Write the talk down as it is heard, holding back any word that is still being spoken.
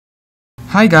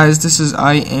Hi guys, this is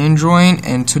iAndroid,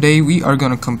 and today we are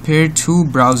going to compare two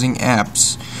browsing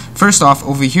apps. First off,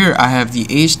 over here I have the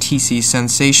HTC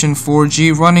Sensation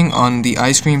 4G running on the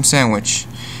ice cream sandwich,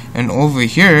 and over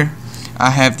here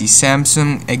I have the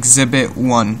Samsung Exhibit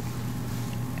 1.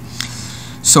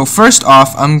 So first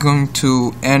off, I'm going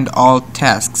to end all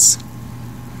tasks.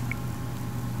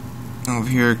 Over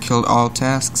here, killed all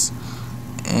tasks,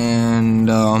 and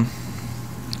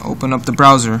open up the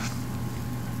browser.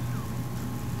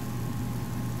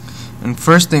 And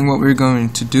first thing what we're going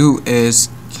to do is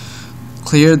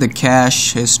clear the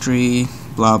cache history,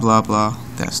 blah blah blah,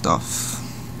 that stuff.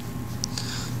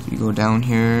 So you go down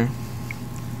here,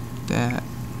 that,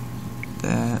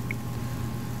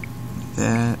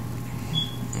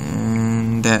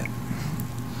 and that.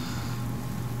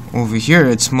 Over here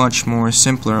it's much more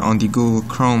simpler on the Google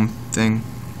Chrome thing.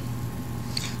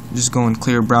 Just go and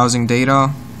clear browsing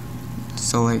data,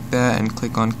 select that and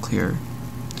click on clear.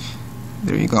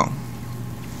 There you go.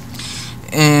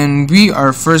 And we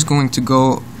are first going to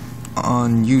go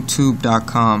on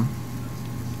youtube.com.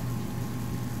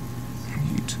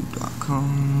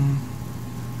 youtube.com.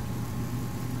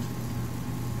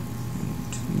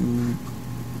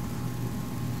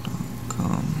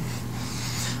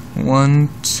 1,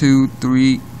 2,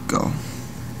 3, go.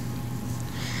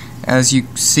 As you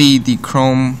see, the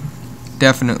Chrome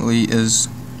definitely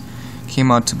came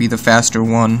out to be the faster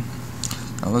one.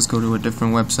 Now let's go to a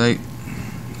different website.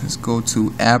 Let's go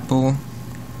to apple.com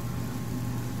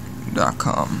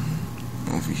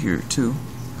over here too.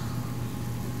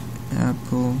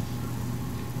 Apple.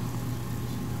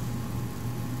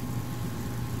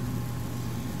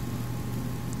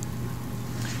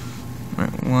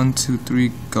 Right, 1, 2,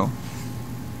 3, go.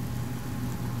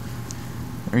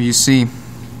 There you see,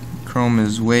 Chrome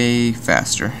is way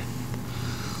faster.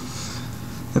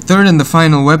 The third and the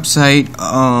final website,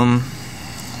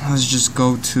 let's just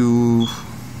go to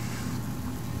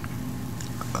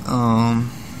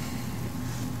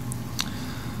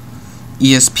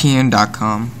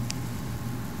ESPN.com.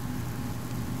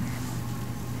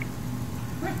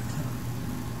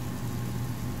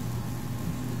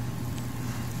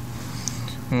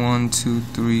 One, two,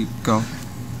 three, go.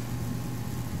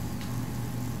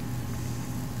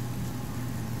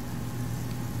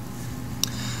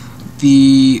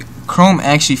 The Chrome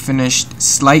actually finished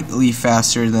slightly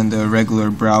faster than the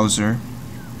regular browser.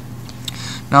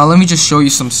 Now let me just show you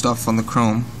some stuff on the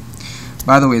Chrome.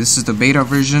 By the way, this is the beta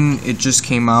version. It just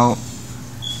came out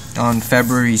on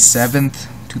February 7th,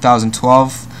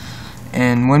 2012.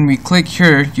 And when we click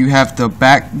here, you have the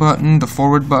back button, the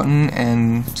forward button,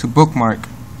 and to bookmark.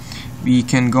 We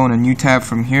can go in a new tab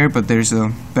from here, but there's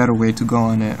a better way to go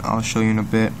on it. I'll show you in a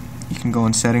bit. You can go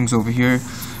in settings over here.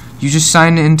 You just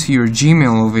sign into your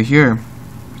Gmail over here.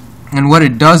 And what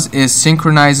it does is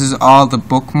synchronizes all the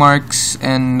bookmarks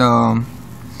and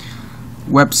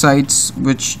websites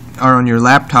which are on your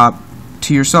laptop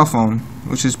to your cell phone,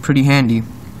 which is pretty handy.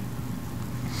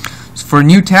 So for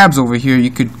new tabs over here, you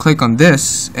could click on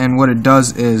this, and what it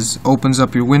does is opens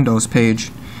up your Windows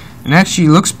page, and actually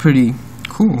looks pretty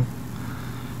cool.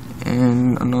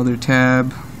 And another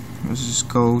tab, let's just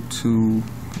go to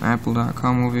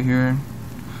apple.com over here.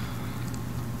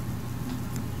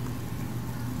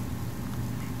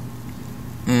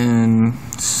 And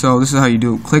so this is how you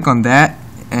do it. Click on that,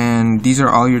 and these are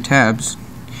all your tabs.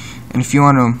 And if you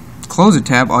want to close a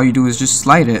tab, all you do is just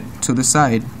slide it to the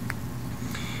side.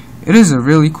 It is a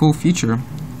really cool feature.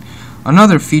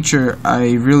 Another feature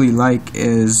I really like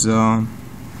is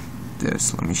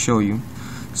this. Let me show you.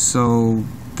 So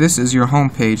this is your home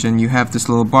page, and you have this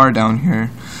little bar down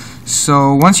here.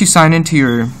 So once you sign into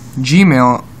your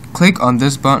Gmail, click on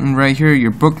this button right here,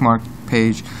 your bookmark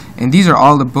page, and these are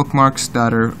all the bookmarks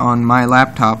that are on my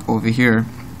laptop over here.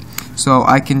 So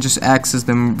I can just access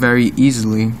them very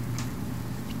easily.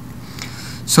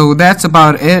 So that's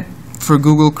about it for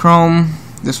Google Chrome.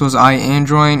 This was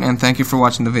iAndroid, and thank you for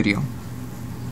watching the video.